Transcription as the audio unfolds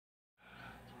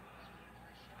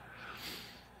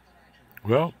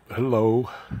Well,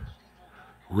 hello,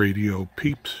 radio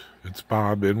peeps. It's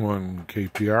Bob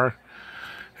N1KPR,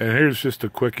 and here's just a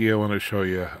quickie I want to show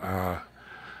you.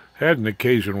 Had an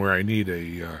occasion where I need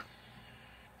a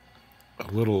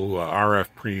little RF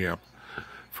preamp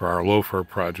for our loafer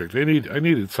project. I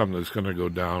needed something that's going to go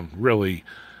down really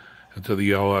into the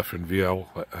LF and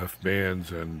VLF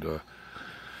bands and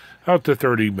out to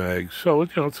 30 megs. So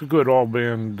it's a good all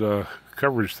band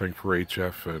coverage thing for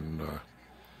HF and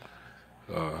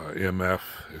MF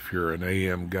if you're an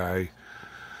AM guy,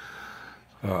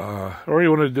 or you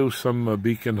want to do some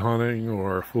beacon hunting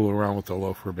or fool around with the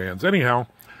loafer bands. Anyhow,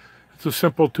 it's a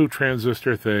simple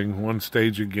 2-transistor thing, 1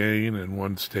 stage of gain and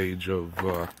 1 stage of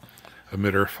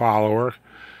emitter follower.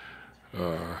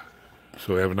 So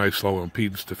we have a nice low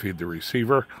impedance to feed the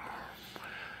receiver.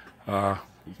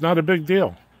 Not a big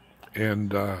deal. And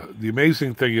the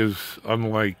amazing thing is,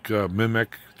 unlike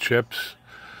mimic chips,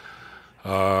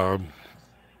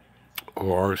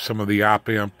 or some of the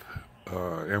op-amp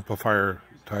amplifier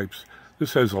types,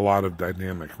 this has a lot of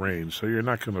dynamic range, so you're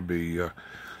not going to be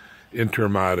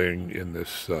intermodding in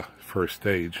this first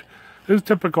stage. This is a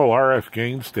typical RF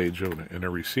gain stage in a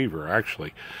receiver,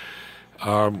 actually.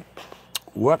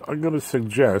 What I'm going to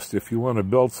suggest, if you want to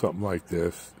build something like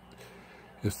this,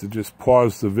 is to just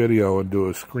pause the video and do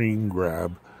a screen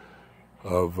grab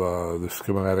of the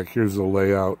schematic. Here's the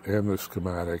layout and the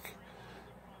schematic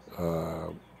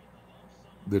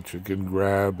that you can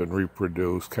grab and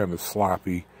reproduce. Kind of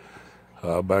sloppy,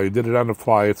 but I did it on the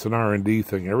fly. It's an R&D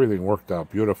thing. Everything worked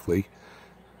out beautifully.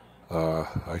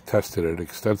 I tested it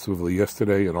extensively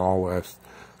yesterday and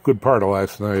good part of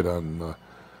last night on,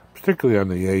 particularly on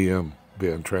the AM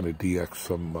band, trying to DX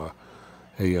some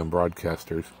AM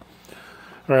broadcasters.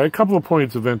 All right, a couple of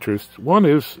points of interest. One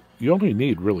is you only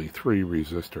need really 3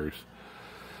 resistors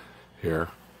here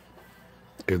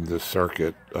in this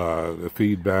circuit, the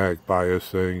feedback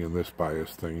biasing and this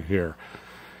bias thing here.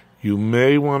 You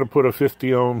may want to put a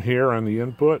 50 ohm here on the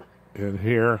input and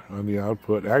here on the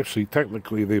output. Actually,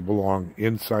 technically they belong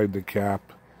inside the cap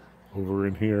over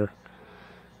in here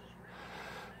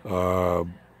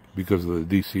because of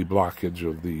the DC blockage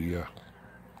of the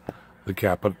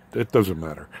cap, but it doesn't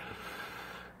matter.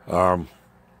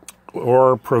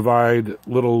 Or provide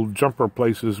little jumper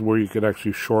places where you could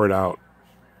actually short out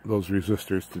those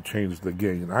resistors to change the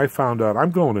gain. I found out,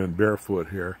 I'm going in barefoot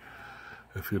here,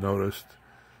 if you noticed.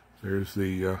 Here's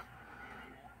the,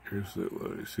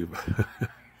 let me see, get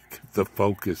the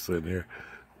focus in here.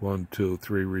 1, 2,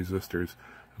 3 resistors.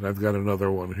 And I've got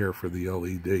another one here for the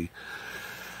LED.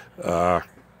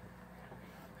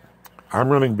 I'm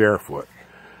running barefoot.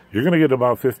 You're going to get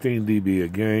about 15 dB a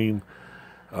gain.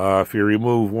 If you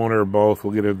remove one or both,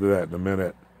 we'll get into that in a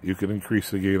minute, you can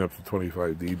increase the gain up to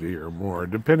 25 dB or more,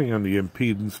 depending on the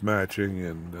impedance matching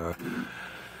and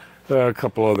a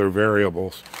couple other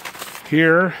variables.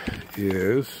 Here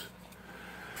is,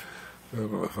 I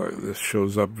don't know if this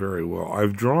shows up very well.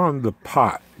 I've drawn the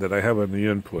pot that I have on the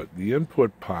input. The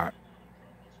input pot,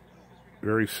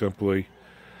 very simply,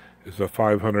 is a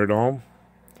 500 ohm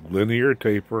linear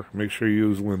taper. Make sure you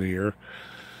use linear.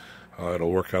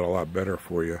 It'll work out a lot better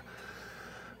for you.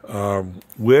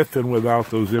 With and without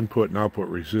those input and output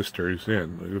resistors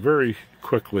in. Very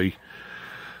quickly,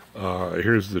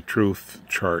 here's the truth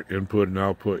chart. Input and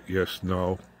output, yes,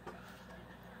 no.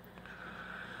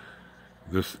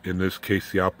 In this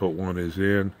case, the output one is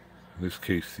in. In this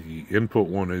case, the input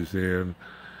one is in.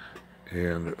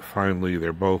 And finally,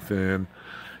 they're both in.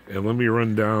 And let me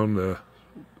run down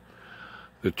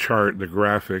the chart, the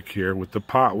graphic here. With the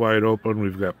pot wide open,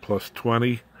 we've got plus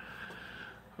 20.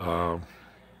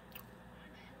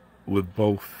 With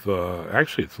both,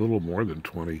 actually it's a little more than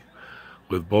 20,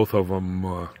 with both of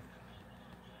them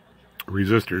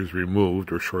resistors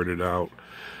removed or shorted out.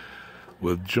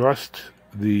 With just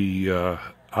the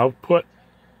output,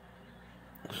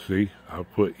 see,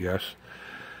 output, yes,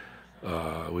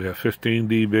 we have 15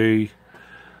 dB.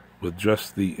 With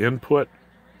just the input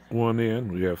one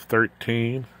in, we have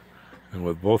 13, and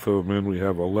with both of them in, we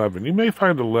have 11. You may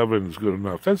find 11 is good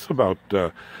enough. That's about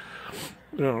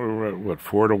what,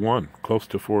 4 to 1, close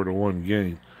to 4 to 1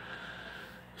 gain.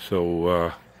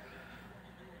 So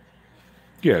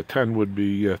yeah, 10 would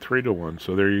be 3 to 1.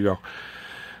 So there you go.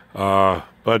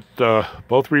 But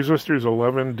both resistors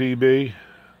 11 dB.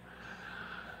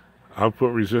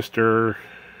 Output resistor,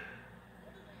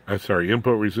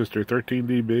 input resistor 13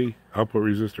 dB, output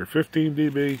resistor 15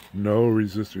 dB, no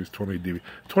resistors 20 dB.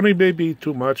 20 may be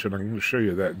too much, and I'm going to show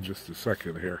you that in just a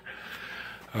second here.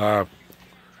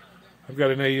 I've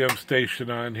got an AM station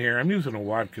on here. I'm using a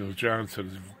Watkins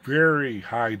Johnson. It's very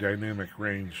high dynamic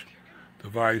range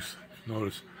device.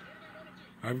 Notice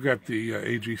I've got the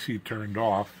AGC turned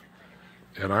off,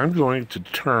 and I'm going to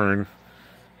turn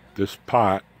this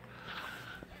pot,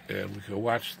 and we can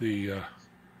watch the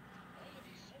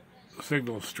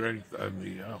signal strength on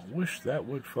the, I wish that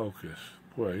would focus.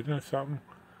 Boy, isn't that something?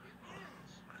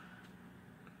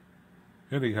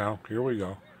 Anyhow, here we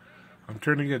go. I'm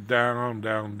turning it down,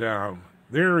 down, down.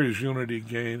 There is unity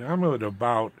gain. I'm at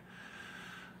about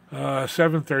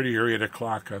 7:30 or 8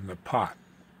 o'clock on the pot.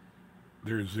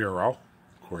 There's 0. Of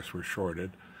course, we're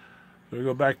shorted. So we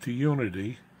go back to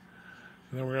unity.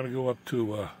 And then we're going to go up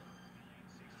to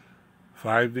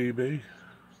 5 dB,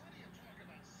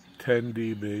 10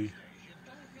 dB,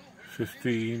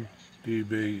 15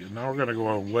 dB. And now we're going to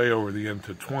go way over the end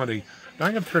to 20. Now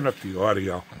I'm going to turn up the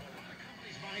audio.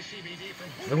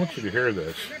 I want you to hear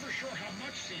this.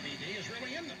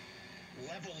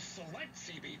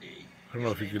 I don't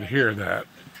know if you can hear that.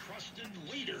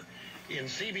 In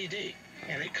CBD,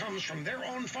 and it comes from their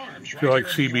own farms. I feel like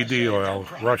CBD oil.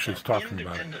 Rush is talking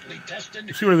about it.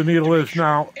 You see where the needle is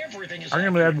now? I'm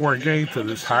going to add more gain to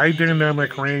this high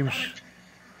dynamic range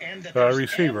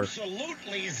receiver.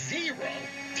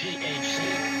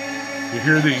 You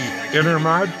hear the inner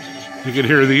mod? You can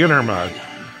hear the inner mod.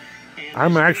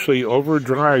 I'm actually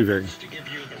overdriving.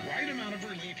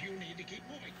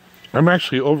 I'm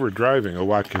actually overdriving a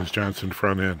Watkins Johnson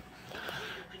front end.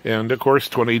 And of course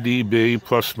 20 dB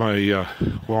plus my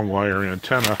long wire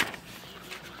antenna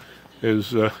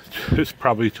is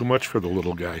probably too much for the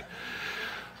little guy.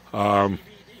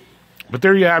 But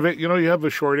there you have it. You know, you have a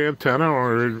short antenna,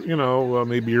 or, you know,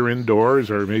 maybe you're indoors,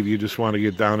 or maybe you just want to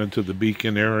get down into the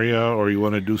beacon area, or you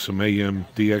want to do some AM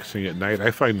DXing at night.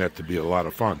 I find that to be a lot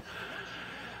of fun.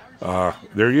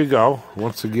 There you go.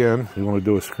 Once again, you want to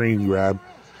do a screen grab.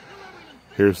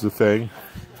 Here's the thing.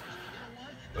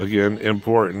 Again,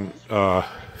 important.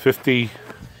 50.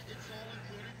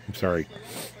 I'm sorry.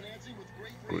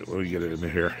 Let me get it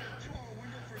in here.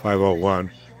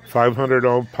 501. 500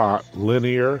 ohm pot,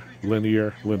 linear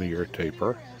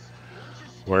taper.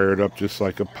 Wired up just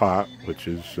like a pot, which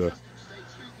is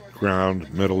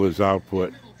ground, middle is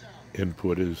output,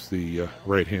 input is the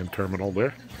right-hand terminal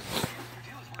there.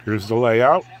 Here's the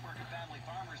layout.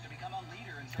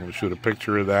 I'm going to shoot a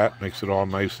picture of that. Makes it all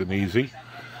nice and easy.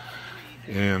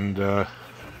 And the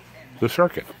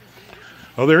circuit.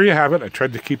 Well, there you have it. I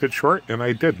tried to keep it short, and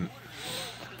I didn't.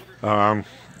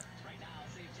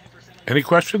 Any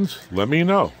questions? Let me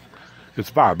know.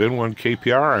 It's Bob,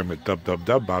 N1KPR. I'm at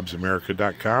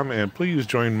www.bobsamerica.com, and please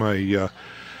join my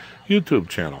YouTube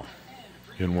channel,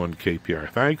 N1KPR.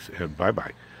 Thanks, and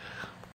bye-bye.